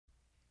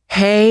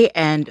Hey,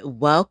 and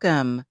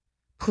welcome.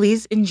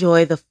 Please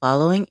enjoy the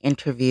following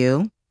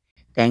interview.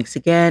 Thanks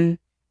again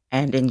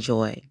and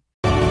enjoy.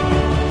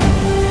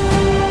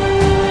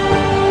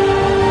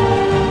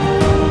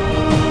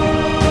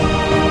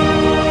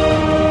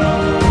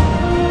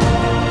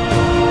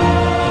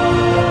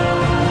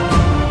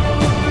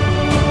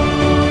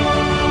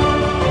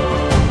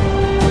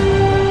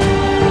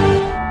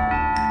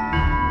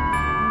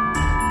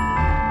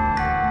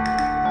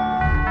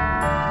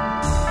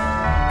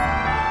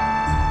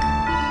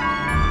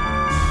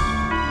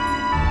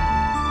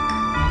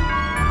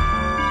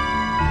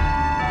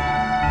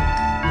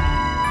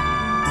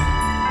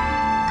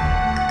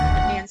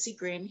 Nancy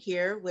Green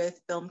here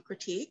with Film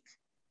Critique.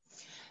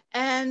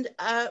 And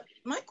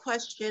my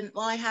question,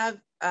 well, I have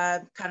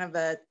kind of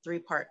a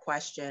three-part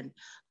question.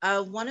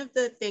 One of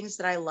the things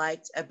that I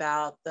liked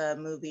about the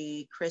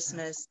movie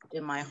Christmas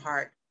in My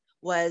Heart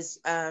was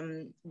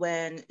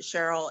when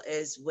Sheryl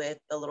is with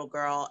the little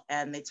girl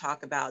and they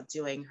talk about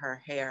doing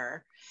her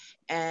hair.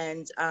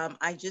 And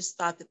I just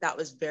thought that that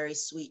was very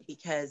sweet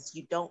because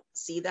you don't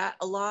see that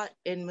a lot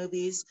in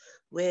movies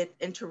with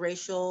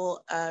interracial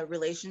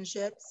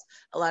relationships.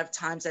 A lot of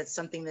times that's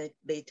something that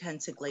they tend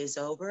to glaze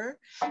over.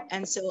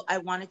 And so I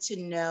wanted to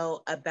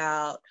know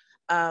about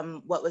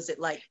what was it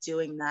like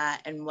doing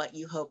that and what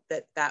you hope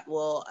that that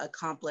will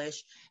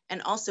accomplish.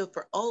 And also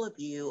for all of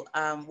you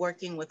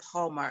working with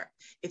Hallmark,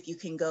 if you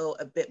can go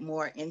a bit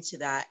more into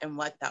that and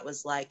what that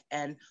was like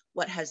and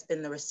what has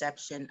been the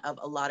reception of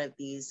a lot of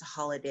these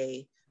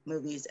holiday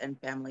movies and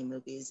family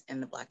movies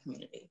in the Black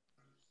community.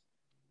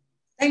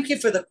 Thank you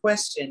for the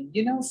question.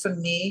 For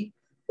me,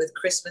 with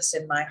Christmas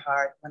in My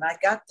Heart, when I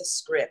got the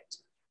script,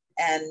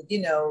 and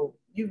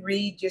you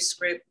read your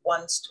script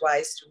once,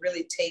 twice to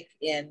really take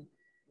in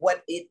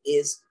what it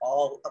is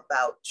all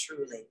about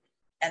truly.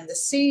 And the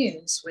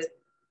scenes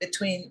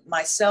between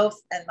myself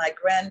and my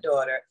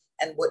granddaughter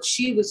and what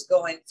she was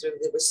going through,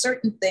 there were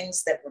certain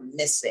things that were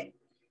missing.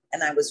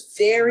 And I was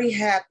very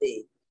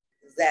happy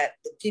that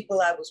the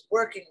people I was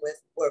working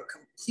with were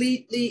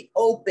completely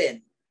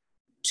open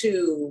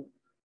to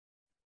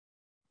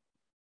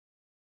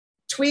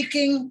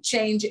tweaking,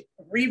 changing,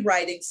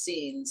 rewriting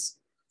scenes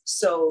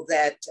so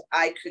that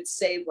I could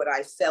say what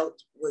I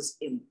felt was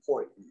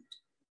important,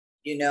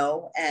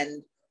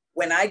 And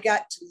when I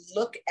got to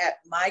look at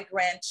my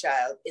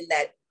grandchild in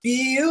that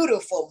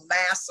beautiful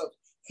mass of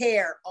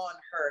hair on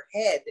her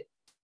head,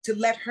 to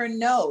let her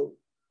know,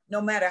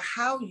 no matter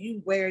how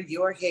you wear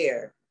your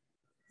hair,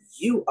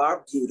 you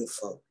are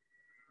beautiful.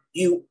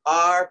 You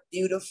are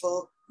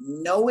beautiful.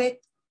 Know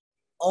it,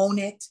 own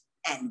it,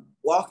 and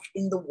walk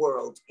in the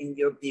world in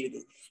your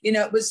beauty.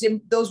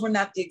 Those were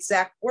not the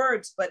exact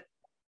words, but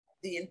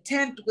the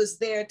intent was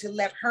there to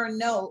let her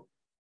know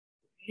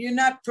you're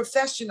not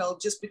professional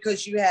just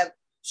because you have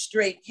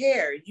straight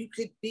hair. You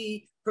could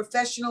be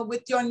professional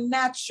with your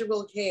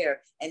natural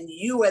hair, and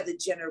you are the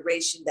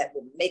generation that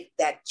will make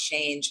that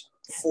change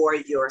for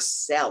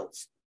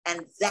yourself.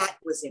 And that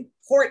was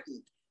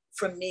important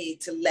for me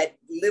to let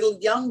little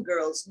young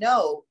girls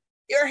know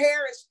your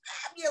hair is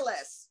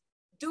fabulous.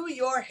 Do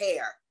your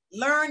hair.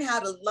 Learn how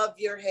to love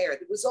your hair.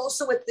 There was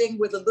also a thing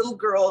where the little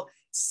girl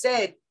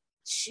said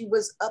she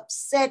was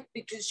upset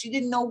because she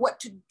didn't know what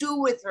to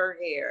do with her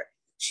hair.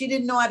 She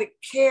didn't know how to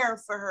care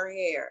for her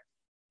hair.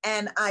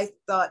 And I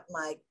thought,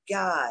 my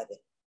God,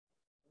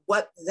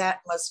 what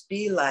that must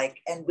be like.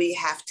 And we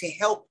have to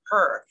help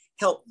her,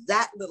 help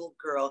that little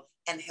girl,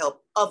 and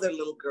help other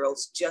little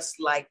girls just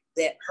like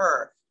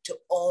her to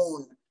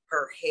own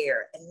her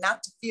hair and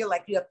not to feel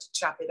like you have to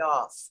chop it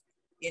off,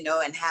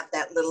 and have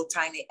that little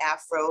tiny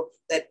afro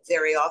that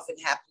very often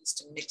happens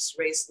to mixed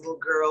race little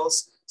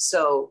girls.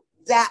 So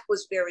that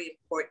was very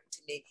important to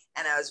me.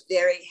 And I was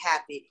very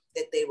happy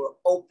that they were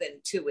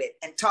open to it.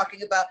 And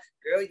talking about,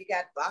 girl, you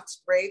got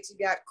box braids,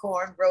 you got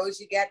cornrows,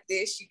 you got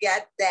this, you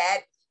got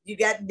that, you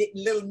got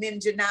little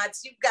ninja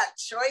knots, you've got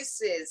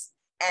choices.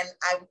 And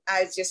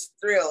I was just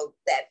thrilled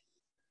that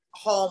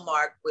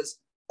Hallmark was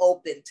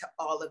open to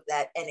all of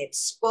that. And it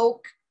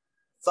spoke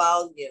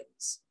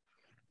volumes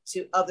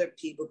to other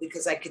people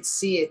because I could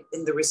see it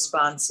in the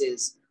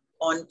responses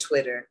on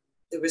Twitter,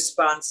 the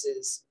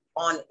responses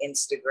on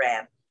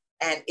Instagram,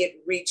 and it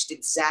reached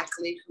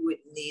exactly who it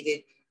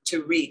needed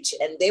to reach.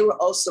 And they were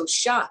also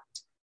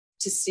shocked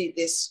to see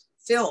this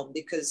film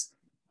because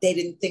they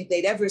didn't think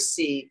they'd ever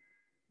see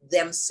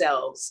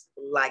themselves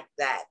like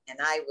that. And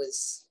I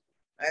was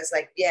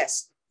like,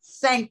 yes,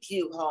 thank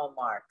you,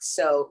 Hallmark.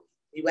 So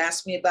you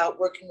asked me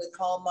about working with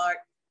Hallmark.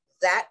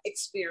 That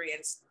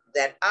experience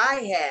that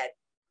I had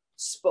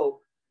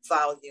spoke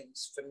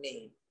volumes for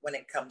me when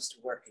it comes to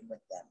working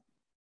with them.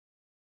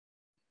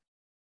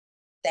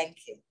 Thank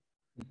you.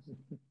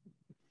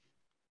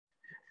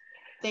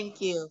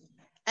 Thank you.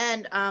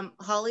 And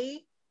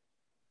Holly?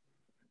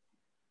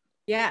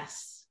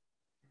 Yes.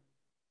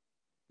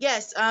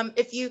 Yes,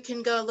 if you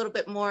can go a little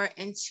bit more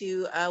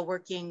into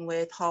working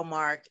with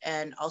Hallmark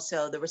and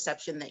also the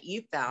reception that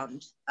you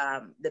found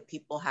that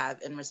people have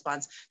in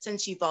response,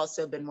 since you've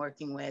also been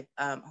working with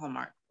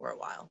Hallmark for a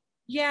while.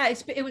 Yeah,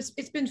 it's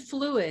been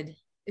fluid.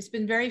 It's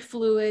been very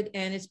fluid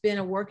and it's been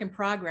a work in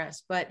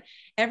progress, but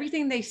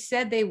everything they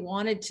said they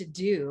wanted to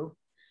do,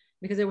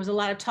 because there was a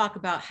lot of talk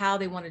about how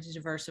they wanted to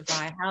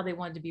diversify, how they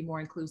wanted to be more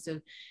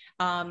inclusive.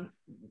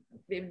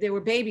 There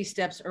were baby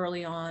steps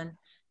early on,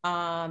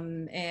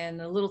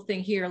 and a little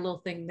thing here, a little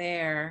thing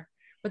there,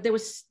 but there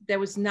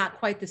was not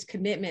quite this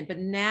commitment. But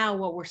now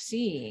what we're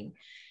seeing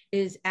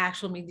is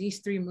actually, I mean, these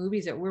 3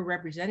 movies that we're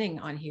representing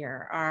on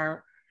here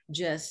are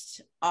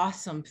just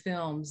awesome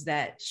films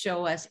that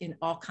show us in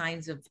all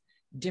kinds of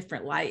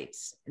different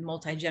lights,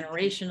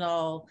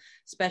 multi-generational,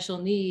 special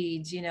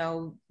needs, you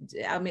know,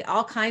 I mean,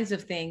 all kinds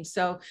of things.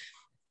 So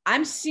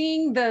I'm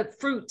seeing the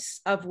fruits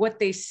of what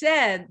they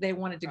said they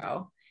wanted to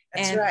go.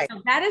 That's and right.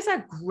 So that is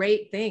a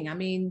great thing. I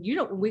mean, you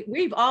know,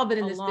 we've all been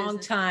in this long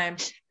time,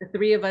 the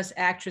 3 of us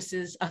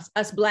actresses,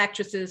 us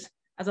Blacktresses,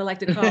 as I like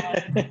to call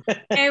them.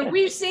 And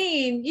we've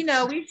seen, you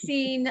know, we've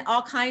seen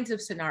all kinds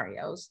of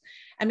scenarios.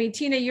 I mean,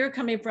 Tina, you're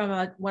coming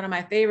from one of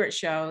my favorite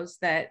shows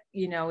that,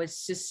 you know,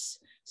 it's just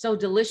so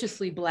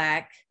deliciously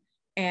Black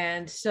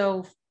and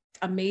so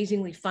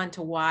amazingly fun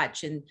to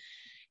watch. And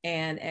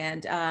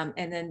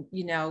then,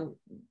 you know,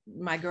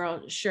 my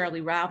girl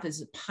Sheryl Ralph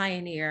is a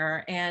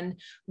pioneer, and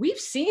we've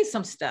seen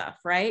some stuff,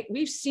 right?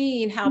 We've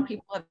seen how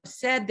people have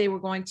said they were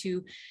going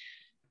to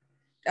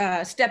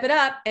step it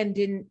up and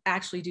didn't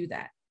actually do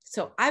that.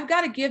 So I've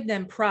got to give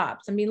them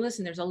props. I mean,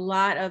 listen, there's a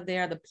lot of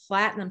the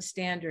platinum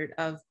standard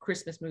of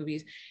Christmas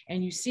movies,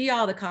 and you see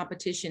all the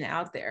competition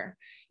out there.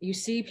 You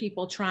see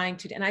people trying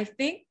to, and I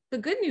think the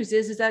good news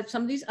is that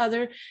some of these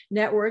other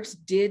networks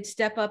did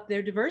step up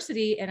their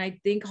diversity. And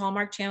I think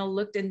Hallmark Channel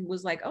looked and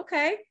was like,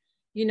 okay,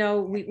 you know,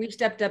 we've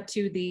stepped up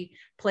to the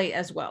plate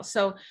as well.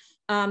 So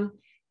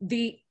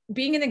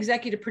being an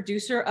executive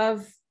producer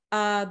of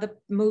the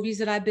movies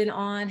that I've been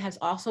on has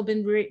also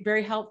been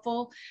very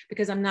helpful,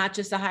 because I'm not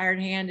just a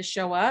hired hand to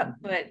show up,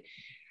 but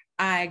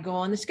I go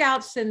on the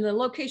scouts and the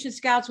location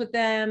scouts with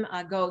them.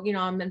 I go, you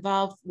know, I'm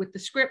involved with the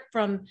script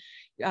from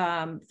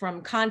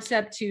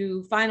concept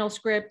to final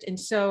script. And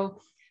so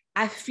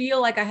I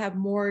feel like I have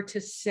more to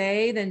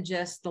say than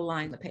just the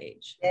line on the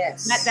page.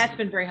 Yes. That's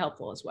been very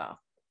helpful as well.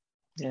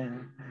 Yeah.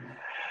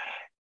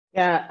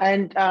 Yeah.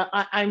 And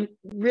I'm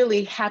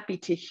really happy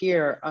to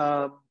hear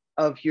of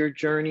your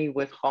journey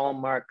with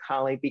Hallmark,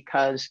 Holly,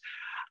 because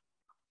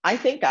I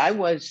think I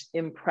was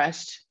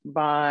impressed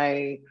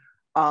by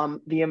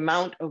the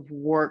amount of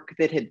work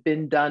that had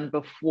been done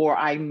before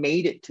I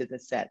made it to the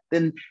set.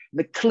 Then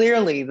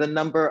clearly the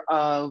number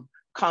of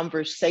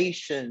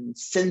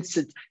conversations,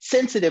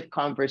 sensitive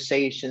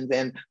conversations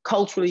and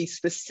culturally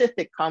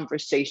specific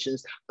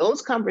conversations,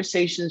 those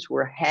conversations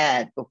were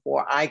had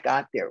before I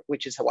got there,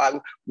 which is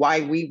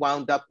why we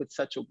wound up with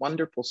such a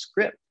wonderful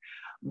script.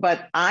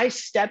 But I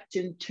stepped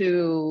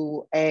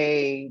into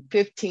a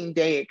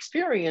 15-day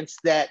experience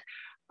that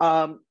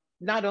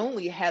not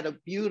only had a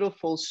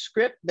beautiful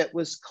script that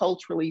was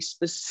culturally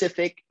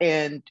specific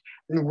and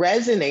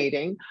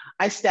resonating,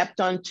 I stepped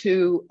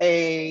onto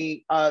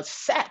a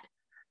set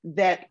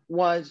that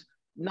was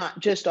not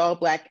just all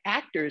Black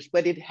actors,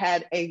 but it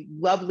had a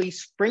lovely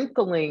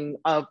sprinkling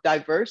of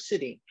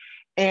diversity.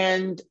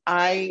 And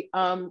I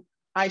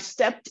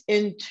stepped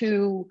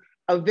into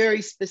a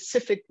very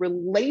specific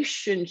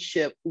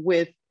relationship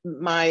with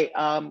my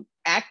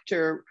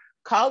actor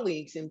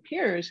colleagues and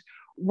peers,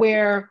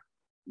 where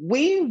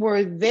we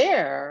were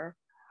there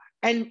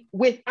and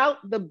without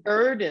the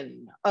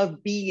burden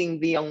of being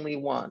the only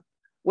one,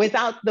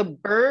 without the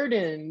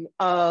burden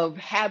of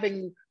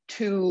having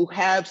to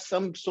have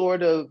some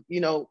sort of,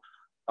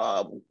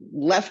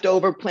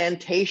 leftover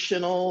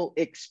plantational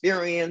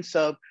experience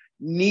of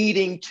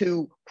needing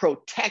to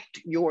protect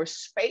your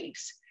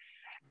space.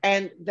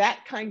 And that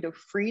kind of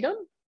freedom,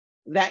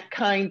 that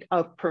kind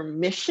of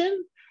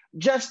permission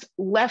just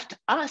left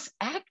us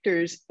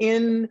actors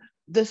in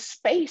the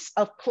space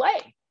of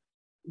play.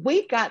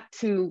 We got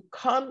to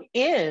come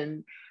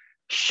in,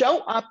 show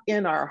up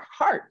in our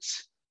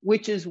hearts,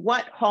 which is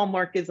what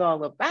Hallmark is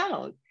all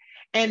about,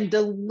 and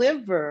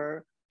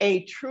deliver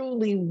a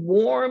truly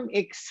warm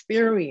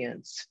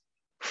experience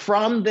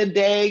from the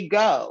day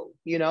go,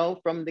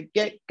 from the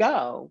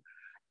get-go,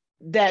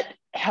 that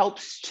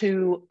helps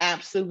to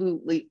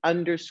absolutely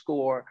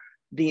underscore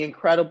the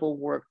incredible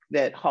work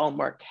that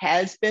Hallmark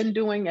has been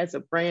doing as a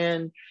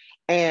brand,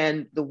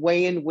 and the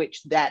way in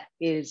which that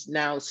is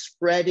now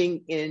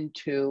spreading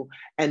into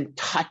and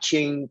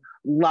touching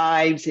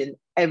lives in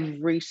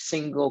every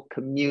single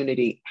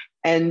community.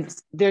 And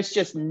there's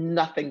just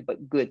nothing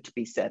but good to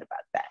be said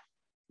about that.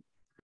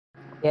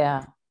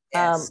 Yeah.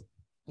 Yes.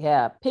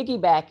 Yeah.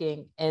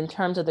 Piggybacking in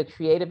terms of the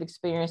creative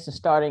experience and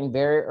starting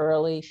very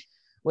early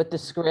with the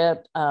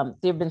script. There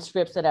have been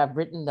scripts that I've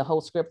written the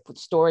whole script,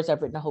 stories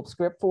I've written the whole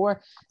script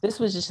for. This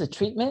was just a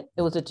treatment.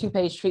 It was a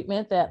 2-page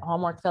treatment that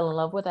Hallmark fell in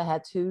love with. I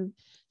had 2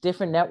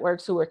 different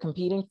networks who were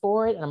competing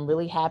for it. And I'm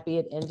really happy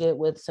it ended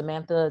with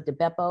Samantha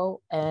DeBeppo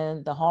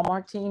and the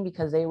Hallmark team,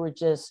 because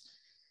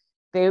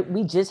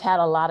we just had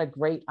a lot of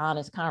great,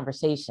 honest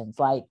conversations.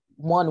 Like,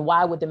 one,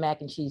 why would the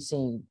mac and cheese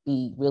scene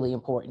be really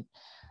important?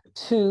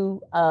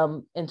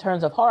 in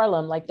terms of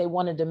Harlem, like they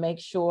wanted to make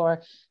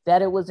sure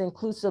that it was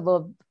inclusive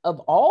of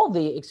all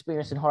the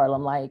experience in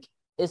Harlem. Like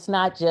it's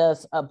not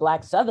just a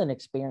Black Southern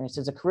experience,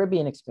 it's a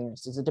Caribbean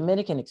experience, it's a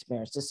Dominican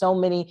experience. There's so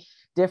many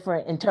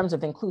different, in terms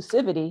of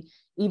inclusivity,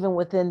 even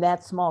within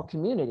that small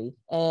community.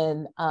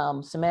 And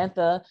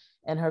Samantha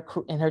and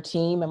her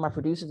team and my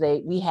producers,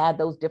 we had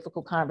those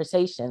difficult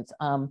conversations.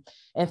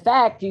 In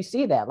fact, you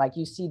see that, like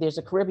you see there's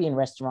a Caribbean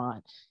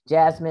restaurant.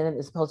 Jasmine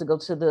is supposed to go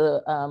to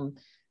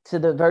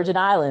the Virgin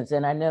Islands.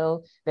 And I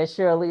know that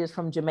Sheryl is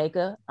from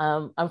Jamaica.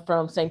 I'm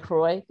from St.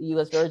 Croix, the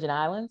US Virgin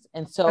Islands.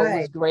 And so It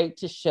was great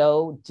to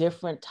show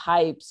different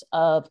types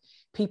of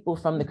people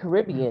from the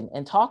Caribbean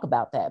and talk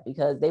about that,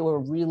 because they were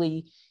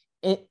really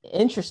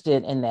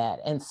interested in that.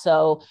 And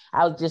so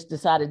I just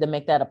decided to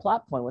make that a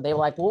plot point where they were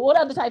like, well, what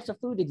other types of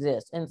food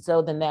exist? And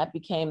so then that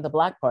became the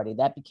Black Party.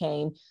 That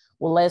became,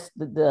 well, that's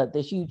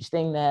the huge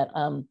thing that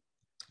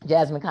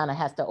Jasmine kind of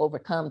has to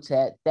overcome,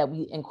 that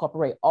we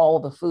incorporate all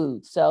the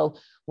food. So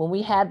when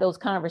we had those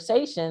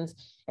conversations,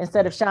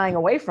 instead of shying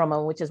away from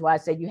them, which is why I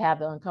said you have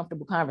the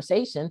uncomfortable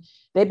conversation,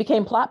 they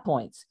became plot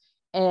points.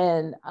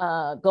 And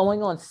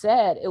going on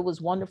set, it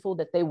was wonderful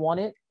that they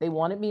wanted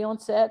me on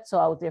set. So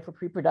I was there for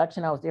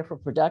pre-production, I was there for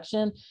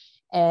production.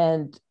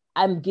 And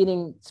I'm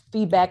getting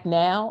feedback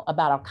now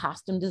about our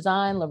costume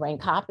design, Lorraine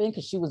Coppin,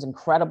 because she was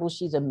incredible.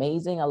 She's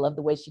amazing. I love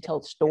the way she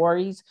told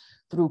stories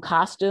through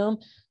costume.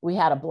 We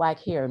had a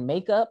Black hair and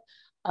makeup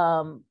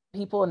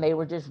people, and they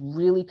were just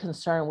really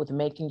concerned with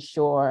making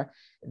sure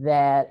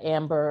that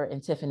Amber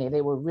and Tiffany,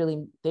 they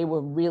really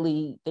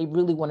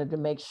wanted to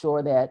make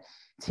sure that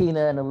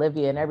Tina and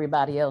Olivia and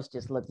everybody else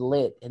just looked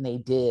lit, and they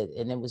did.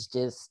 And it was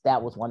just,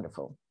 that was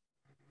wonderful.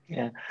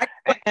 Yeah.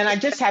 And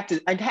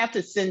I'd have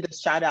to send a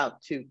shout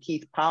out to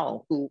Keith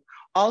Powell, who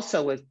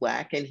also is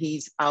Black, and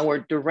he's our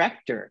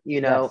director,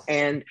 Yes.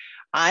 And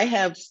I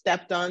have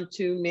stepped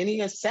onto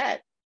many a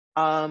set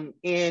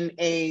in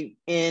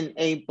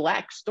a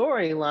Black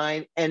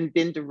storyline and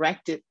been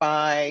directed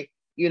by,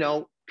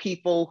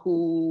 people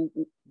who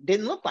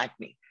didn't look like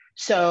me.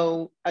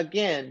 So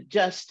again,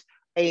 just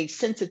a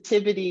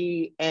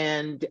sensitivity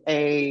and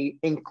a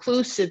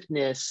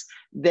inclusiveness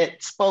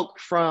that spoke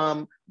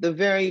from the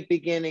very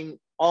beginning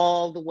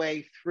all the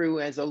way through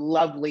as a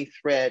lovely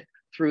thread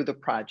through the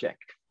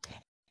project.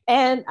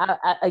 And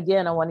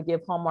I want to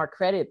give Hallmark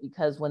credit,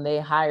 because when they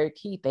hired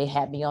Keith, they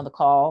had me on the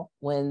call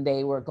when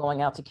they were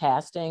going out to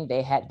casting.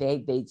 They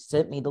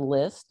sent me the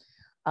list.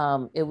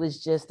 It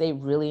was just, they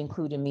really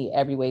included me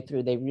every way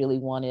through. They really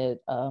wanted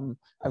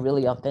a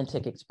really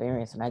authentic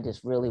experience. And I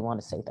just really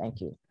want to say thank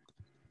you.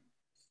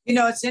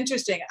 It's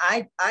interesting.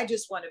 I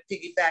just want to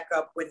piggyback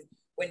up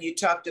when you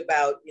talked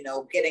about,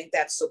 getting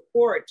that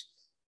support.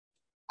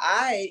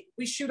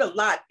 We shoot a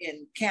lot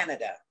in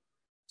Canada.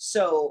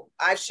 So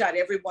I've shot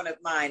every one of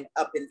mine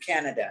up in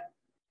Canada.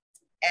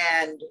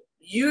 And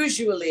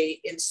usually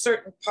in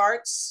certain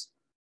parts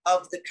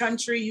of the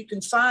country, you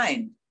can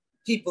find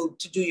people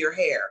to do your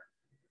hair,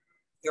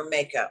 your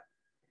makeup.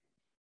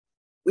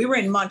 We were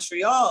in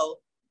Montreal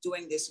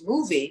doing this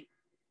movie.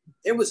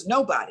 There was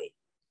nobody.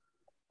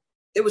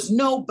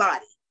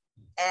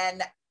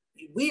 And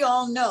we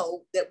all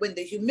know that when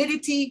the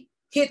humidity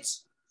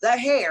hits the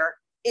hair,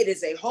 it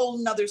is a whole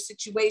nother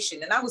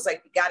situation. And I was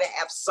like, we got to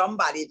have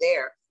somebody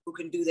there who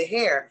can do the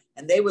hair.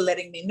 And they were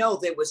letting me know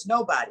there was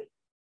nobody.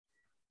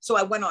 So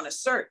I went on a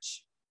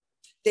search.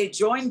 They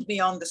joined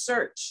me on the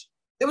search.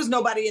 There was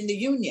nobody in the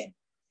union.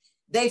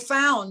 They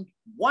found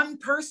one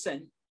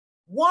person,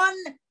 one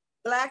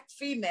Black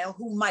female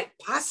who might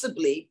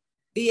possibly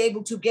be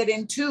able to get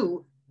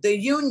into the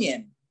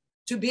union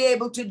to be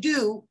able to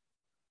do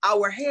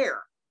our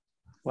hair.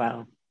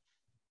 Wow.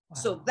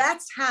 So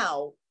that's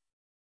how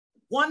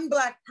one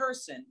Black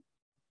person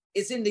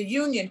is in the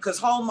union, because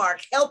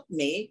Hallmark helped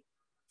me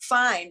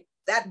find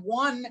that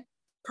one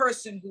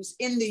person who's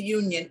in the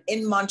union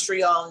in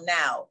Montreal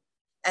now.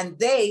 And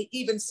they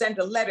even sent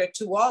a letter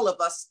to all of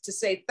us to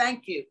say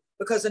thank you,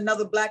 because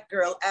another Black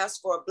girl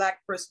asked for a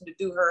Black person to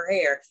do her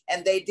hair,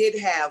 and they did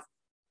have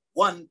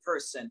one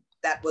person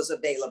that was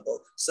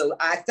available. So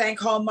I thank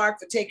Hallmark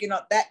for taking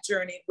up that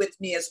journey with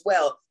me as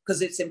well,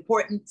 because it's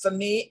important for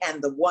me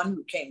and the one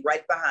who came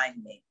right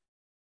behind me.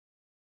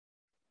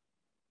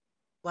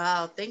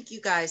 Wow, thank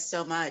you guys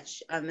so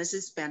much. This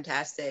is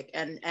fantastic.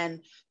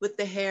 And with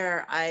the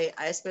hair, I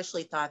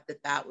especially thought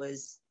that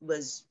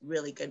was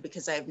really good,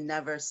 because I've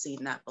never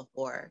seen that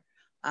before.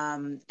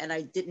 And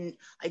I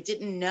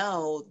didn't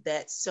know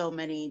that so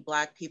many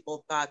Black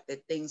people thought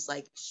that things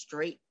like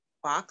straight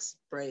box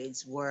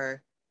braids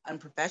were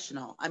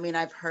unprofessional. I mean,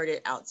 I've heard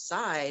it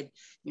outside,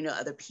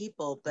 other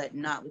people, but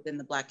not within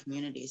the Black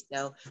community.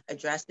 So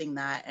addressing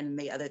that and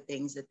the other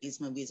things that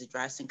these movies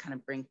address and kind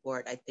of bring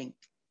forward, I think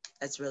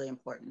that's really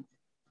important.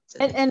 So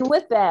and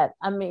with that,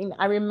 I mean,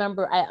 I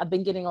remember I've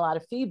been getting a lot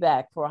of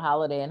feedback for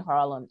Holiday in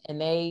Harlem, and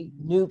they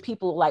knew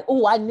people like,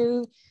 oh, I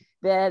knew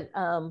that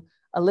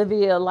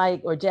Olivia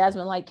like, or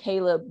Jasmine like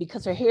Caleb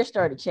because her hair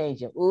started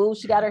changing. Ooh,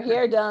 she got her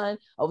hair done.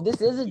 Oh,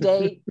 this is a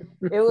date.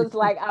 It was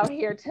like our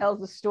hair tells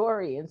the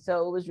story. And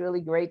so it was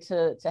really great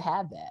to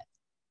have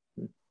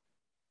that.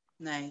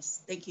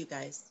 Nice. Thank you,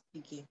 guys.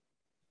 Thank you.